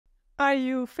Are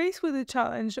you faced with the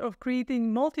challenge of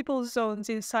creating multiple zones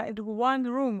inside one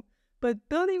room, but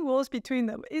building walls between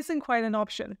them isn't quite an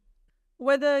option?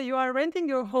 Whether you are renting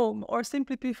your home or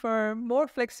simply prefer more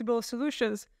flexible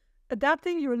solutions,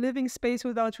 adapting your living space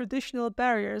without traditional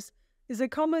barriers is a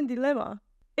common dilemma.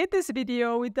 In this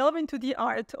video, we delve into the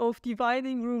art of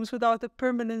dividing rooms without the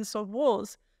permanence of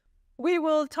walls. We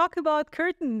will talk about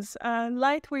curtains and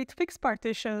lightweight fixed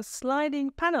partitions, sliding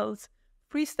panels,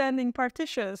 freestanding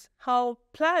partitions, how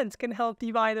plants can help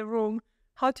divide a room,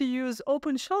 how to use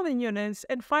open shelving units,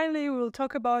 and finally we will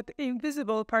talk about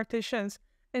invisible partitions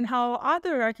and how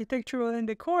other architectural and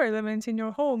decor elements in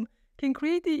your home can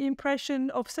create the impression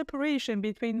of separation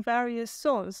between various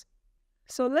zones.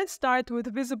 So let's start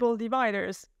with visible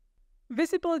dividers.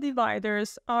 Visible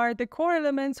dividers are decor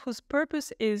elements whose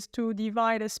purpose is to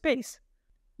divide a space.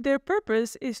 Their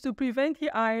purpose is to prevent the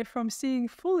eye from seeing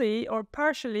fully or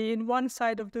partially in one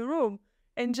side of the room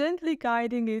and gently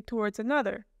guiding it towards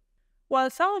another.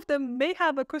 While some of them may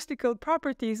have acoustical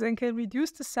properties and can reduce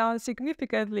the sound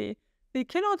significantly, they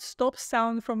cannot stop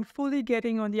sound from fully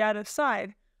getting on the other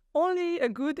side. Only a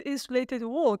good insulated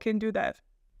wall can do that.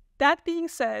 That being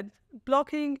said,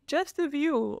 blocking just the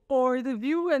view or the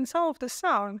view and some of the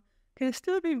sound can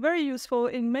still be very useful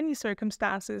in many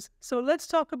circumstances, so let's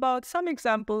talk about some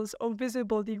examples of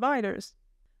visible dividers.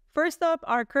 First up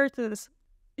are curtains.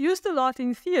 Used a lot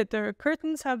in theater,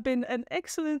 curtains have been an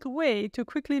excellent way to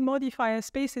quickly modify a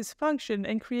space's function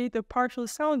and create a partial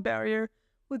sound barrier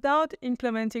without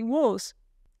implementing walls.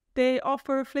 They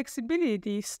offer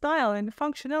flexibility, style, and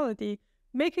functionality,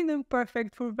 making them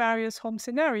perfect for various home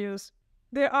scenarios.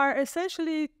 There are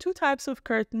essentially two types of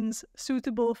curtains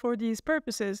suitable for these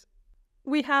purposes.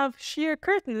 We have sheer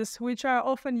curtains, which are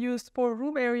often used for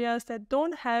room areas that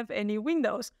don't have any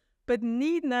windows, but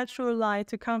need natural light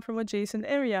to come from adjacent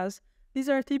areas. These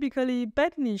are typically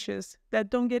bed niches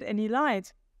that don't get any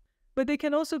light. But they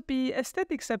can also be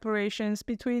aesthetic separations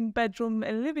between bedroom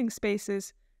and living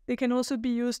spaces. They can also be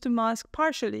used to mask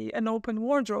partially an open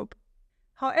wardrobe.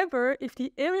 However, if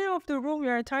the area of the room we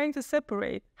are trying to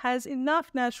separate has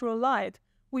enough natural light,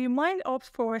 we might opt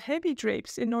for heavy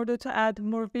drapes in order to add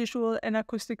more visual and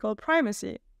acoustical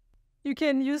primacy. You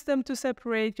can use them to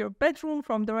separate your bedroom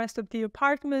from the rest of the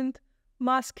apartment,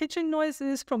 mask kitchen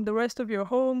noises from the rest of your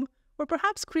home, or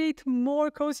perhaps create more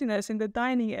coziness in the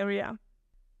dining area.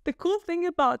 The cool thing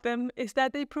about them is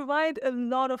that they provide a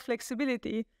lot of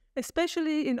flexibility.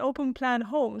 Especially in open-plan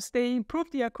homes, they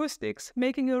improve the acoustics,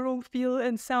 making a room feel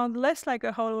and sound less like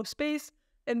a hollow space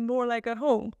and more like a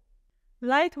home.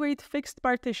 Lightweight fixed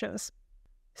partitions.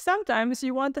 Sometimes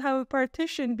you want to have a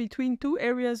partition between two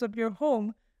areas of your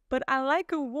home, but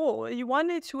unlike a wall, you want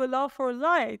it to allow for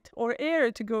light or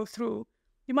air to go through.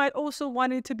 You might also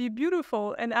want it to be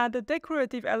beautiful and add a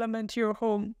decorative element to your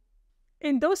home.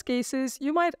 In those cases,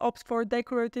 you might opt for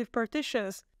decorative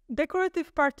partitions.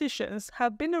 Decorative partitions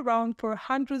have been around for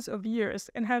hundreds of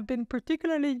years and have been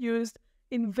particularly used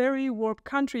in very warm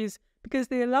countries because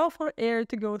they allow for air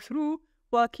to go through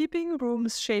while keeping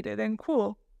rooms shaded and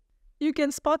cool. You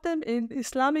can spot them in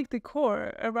Islamic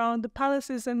decor around the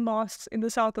palaces and mosques in the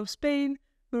south of Spain,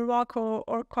 Morocco,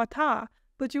 or Qatar,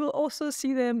 but you will also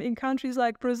see them in countries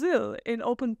like Brazil in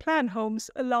open-plan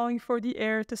homes allowing for the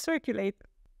air to circulate.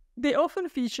 They often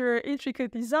feature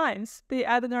intricate designs. They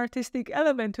add an artistic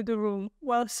element to the room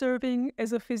while serving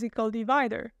as a physical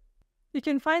divider. You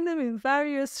can find them in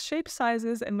various shapes,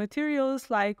 sizes, and materials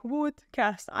like wood,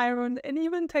 cast iron, and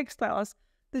even textiles.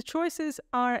 The choices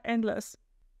are endless.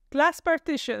 Glass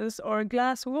partitions or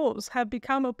glass walls have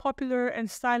become a popular and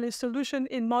stylish solution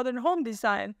in modern home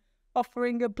design,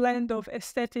 offering a blend of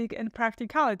aesthetic and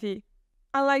practicality.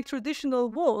 Unlike traditional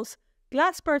walls,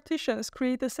 glass partitions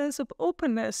create a sense of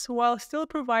openness while still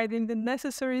providing the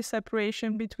necessary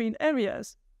separation between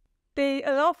areas. They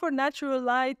allow for natural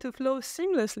light to flow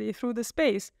seamlessly through the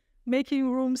space,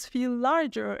 making rooms feel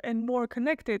larger and more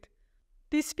connected.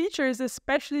 This feature is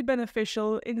especially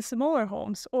beneficial in smaller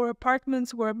homes or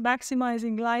apartments where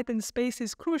maximizing light and space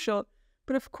is crucial,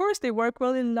 but of course they work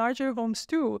well in larger homes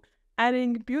too,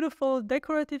 adding beautiful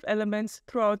decorative elements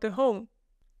throughout the home.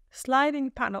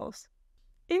 Sliding panels.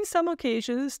 In some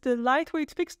occasions, the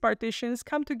lightweight fixed partitions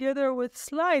come together with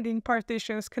sliding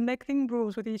partitions connecting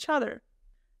rooms with each other.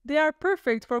 They are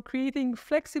perfect for creating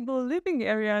flexible living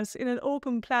areas in an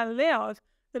open-plan layout,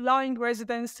 allowing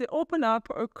residents to open up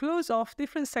or close off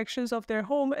different sections of their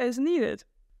home as needed.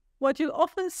 What you'll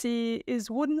often see is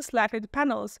wooden slatted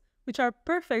panels, which are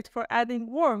perfect for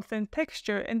adding warmth and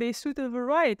texture, and they suit a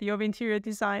variety of interior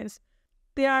designs.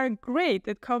 They are great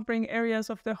at covering areas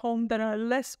of the home that are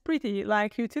less pretty,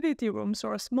 like utility rooms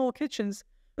or small kitchens,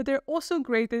 but they're also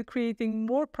great at creating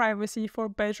more privacy for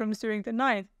bedrooms during the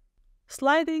night.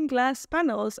 Sliding glass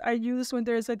panels are used when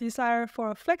there's a desire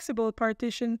for a flexible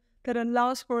partition that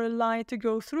allows for a light to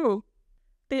go through.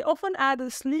 They often add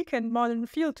a sleek and modern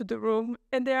feel to the room,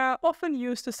 and they are often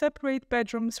used to separate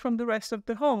bedrooms from the rest of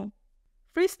the home.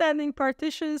 Freestanding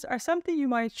partitions are something you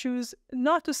might choose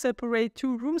not to separate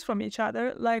two rooms from each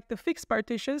other, like the fixed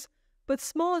partitions, but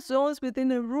small zones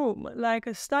within a room, like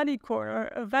a study corner,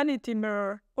 a vanity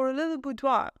mirror, or a little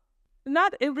boudoir.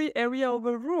 Not every area of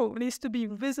a room needs to be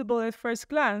visible at first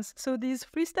glance, so these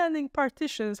freestanding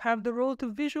partitions have the role to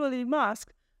visually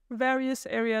mask various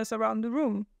areas around the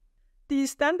room.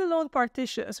 These standalone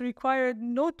partitions require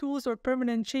no tools or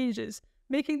permanent changes,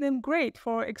 making them great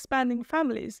for expanding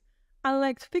families.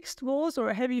 Unlike fixed walls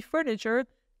or heavy furniture,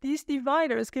 these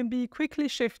dividers can be quickly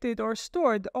shifted or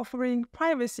stored, offering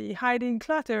privacy, hiding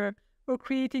clutter, or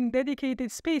creating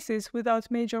dedicated spaces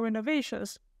without major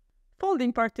renovations.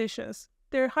 Folding partitions.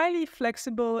 They're highly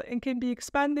flexible and can be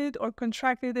expanded or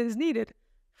contracted as needed,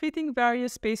 fitting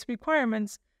various space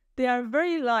requirements. They are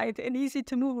very light and easy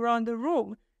to move around the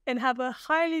room, and have a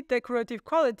highly decorative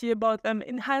quality about them,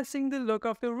 enhancing the look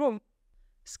of the room.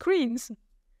 Screens.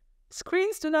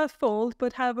 Screens do not fold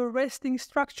but have a resting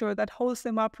structure that holds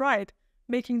them upright,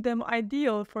 making them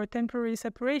ideal for temporary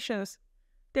separations.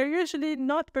 They're usually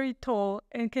not very tall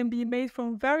and can be made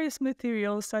from various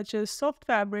materials such as soft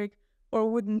fabric or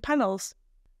wooden panels.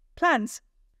 Plants.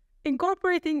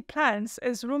 Incorporating plants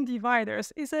as room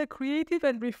dividers is a creative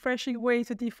and refreshing way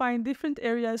to define different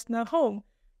areas in a home,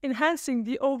 enhancing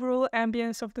the overall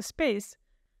ambience of the space.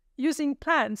 Using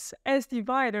plants as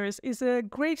dividers is a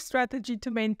great strategy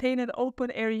to maintain an open,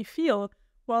 airy feel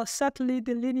while subtly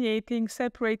delineating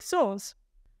separate zones.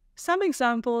 Some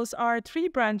examples are tree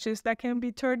branches that can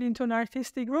be turned into an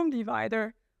artistic room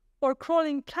divider, or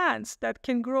crawling plants that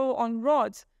can grow on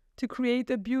rods to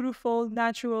create a beautiful,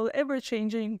 natural,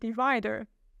 ever-changing divider.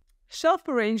 Shelf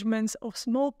arrangements of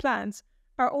small plants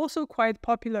are also quite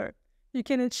popular. You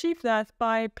can achieve that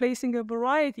by placing a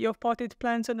variety of potted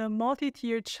plants on a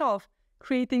multi-tiered shelf,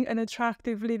 creating an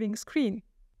attractive living screen.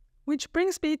 Which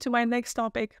brings me to my next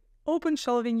topic, open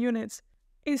shelving units.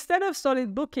 Instead of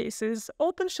solid bookcases,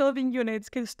 open shelving units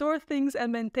can store things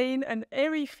and maintain an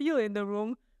airy feel in the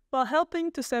room while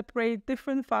helping to separate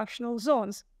different functional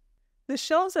zones. The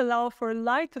shelves allow for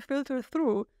light to filter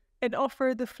through and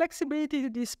offer the flexibility to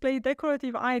display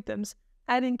decorative items,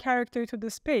 adding character to the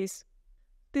space.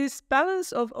 This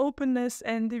balance of openness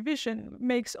and division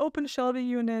makes open shelving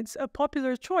units a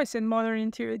popular choice in modern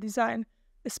interior design,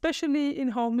 especially in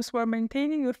homes where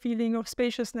maintaining a feeling of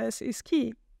spaciousness is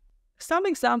key. Some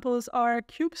examples are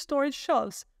cube storage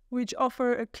shelves, which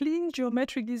offer a clean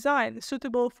geometric design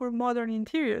suitable for modern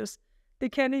interiors. They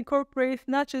can incorporate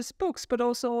not just books but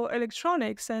also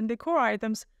electronics and decor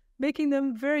items, making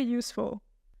them very useful.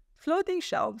 Floating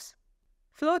shelves.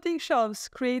 Floating shelves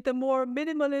create a more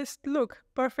minimalist look,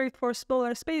 perfect for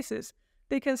smaller spaces.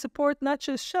 They can support not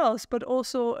just shelves but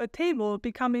also a table,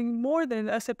 becoming more than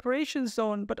a separation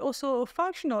zone but also a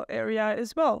functional area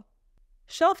as well.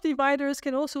 Shelf dividers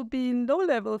can also be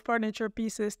low-level furniture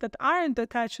pieces that aren't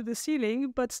attached to the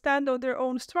ceiling but stand on their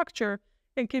own structure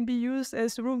and can be used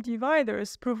as room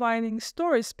dividers, providing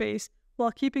storage space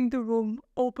while keeping the room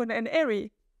open and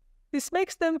airy. This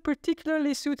makes them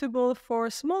particularly suitable for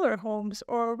smaller homes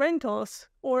or rentals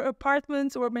or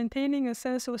apartments where maintaining a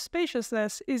sense of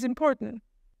spaciousness is important.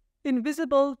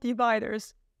 Invisible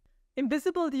dividers.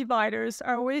 Invisible dividers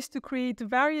are ways to create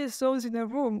various zones in a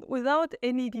room without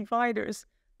any dividers.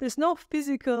 There's no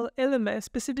physical element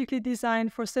specifically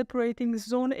designed for separating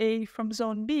Zone A from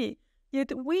Zone B,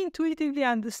 yet we intuitively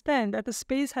understand that the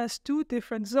space has two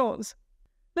different zones.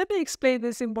 Let me explain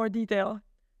this in more detail.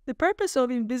 The purpose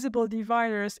of invisible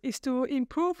dividers is to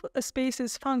improve a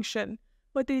space's function,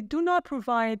 but they do not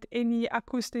provide any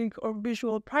acoustic or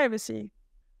visual privacy.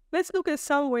 Let's look at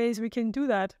some ways we can do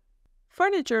that.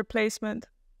 Furniture placement.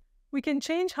 We can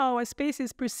change how a space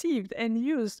is perceived and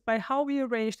used by how we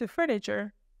arrange the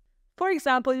furniture. For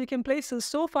example, you can place a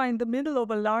sofa in the middle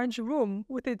of a large room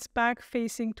with its back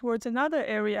facing towards another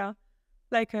area,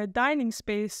 like a dining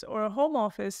space or a home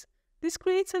office. This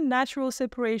creates a natural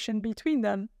separation between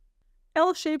them.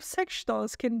 L-shaped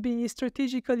sectionals can be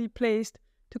strategically placed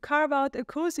to carve out a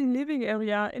cozy living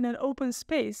area in an open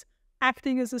space,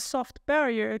 acting as a soft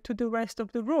barrier to the rest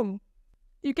of the room.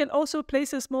 You can also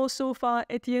place a small sofa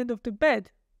at the end of the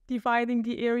bed, dividing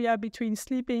the area between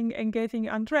sleeping and getting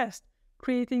undressed,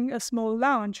 creating a small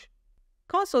lounge.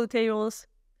 Console tables.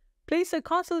 Place a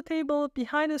console table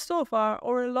behind a sofa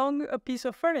or along a piece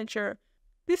of furniture.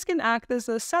 This can act as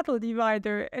a subtle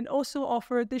divider and also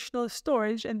offer additional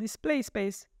storage and display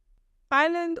space.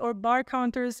 Island or bar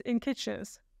counters in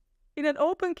kitchens. In an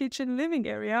open kitchen living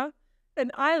area,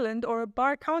 an island or a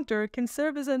bar counter can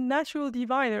serve as a natural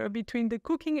divider between the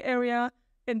cooking area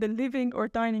and the living or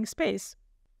dining space.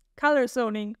 Color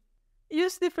zoning.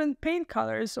 Use different paint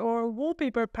colors or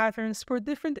wallpaper patterns for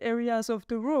different areas of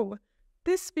the room.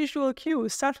 This visual cue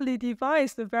subtly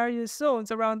divides the various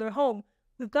zones around the home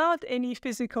without any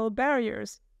physical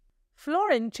barriers.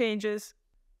 Flooring changes.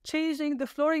 Changing the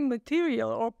flooring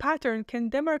material or pattern can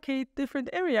demarcate different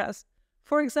areas.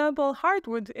 For example,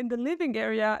 hardwood in the living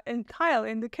area and tile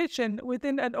in the kitchen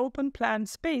within an open plan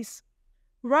space.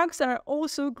 Rugs are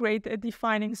also great at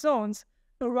defining zones.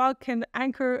 A rug can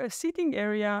anchor a seating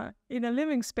area in a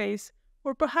living space,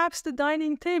 or perhaps the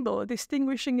dining table,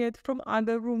 distinguishing it from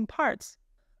other room parts.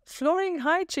 Flooring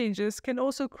height changes can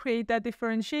also create that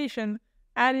differentiation,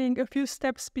 adding a few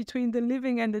steps between the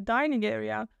living and the dining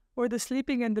area, or the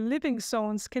sleeping and the living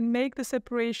zones can make the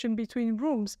separation between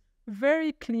rooms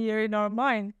very clear in our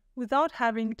mind without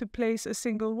having to place a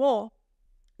single wall.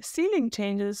 Ceiling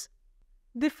changes.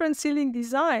 Different ceiling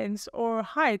designs or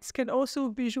heights can also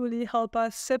visually help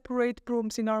us separate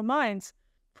rooms in our minds.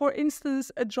 For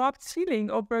instance, a dropped ceiling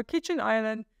over a kitchen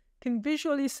island can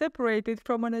visually separate it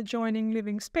from an adjoining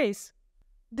living space.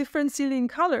 Different ceiling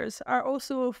colors are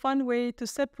also a fun way to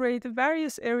separate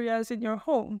various areas in your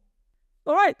home.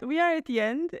 Alright, we are at the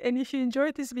end, and if you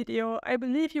enjoyed this video, I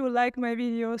believe you will like my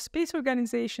video Space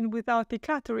Organization Without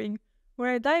Decluttering,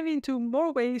 where I dive into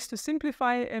more ways to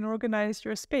simplify and organize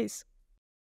your space.